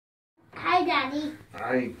Daddy.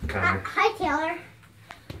 Hi, Connor. Hi, Taylor.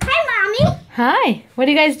 Hi, Mommy. Hi. What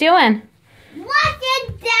are you guys doing?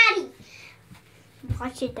 Watching Daddy.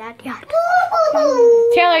 Watching Daddy.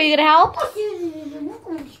 Taylor, are you gonna help?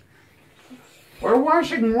 We're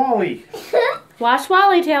washing Wally. Wash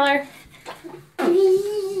Wally, Taylor.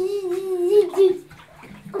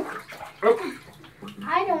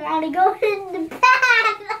 I don't want to go in the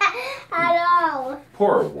bath at all.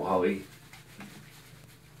 Poor Wally.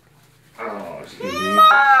 Oh, excuse me.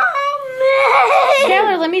 Mommy!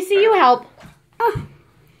 Taylor, let me see you help.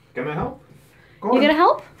 Gonna help? Go on. You gonna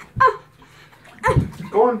help?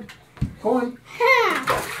 Go on. Go on.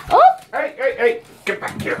 Oh! Hey, hey, hey. Get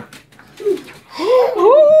back here.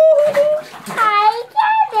 I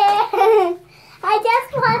get it. I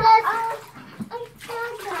just want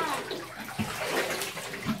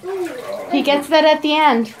to. He gets that at the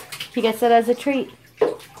end. He gets that as a treat.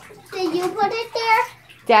 Did you put it there?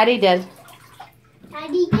 Daddy did.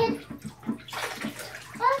 Daddy did.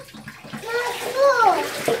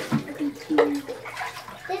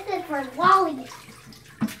 This is for Wally.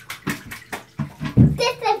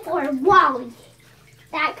 This is for Wally.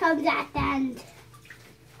 That comes at the end.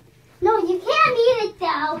 No, you can't eat it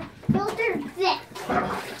though. Those are thick.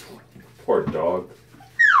 Poor dog.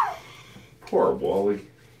 Poor Wally.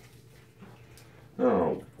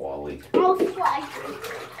 Oh, Wally. Most likely.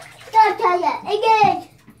 I'll tell you again.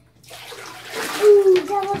 Ooh,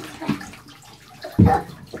 that was bad.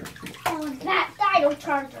 That was bad. Dino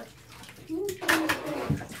charger.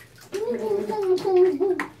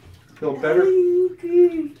 Feel better?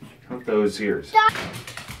 How's those ears?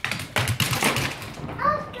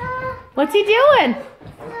 What's he doing?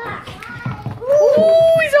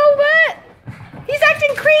 Ooh, he's all wet. He's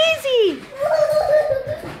acting crazy.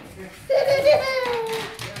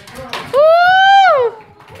 Ooh.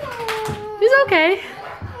 He's okay.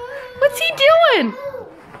 What's he doing?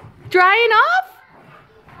 Drying off?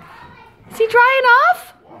 Is he drying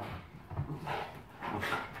off?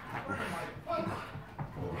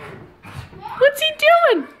 What's he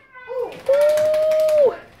doing?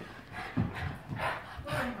 Ooh.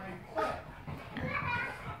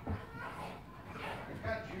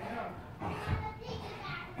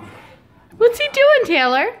 What's he doing,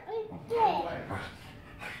 Taylor?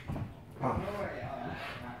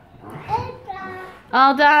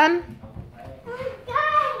 All done?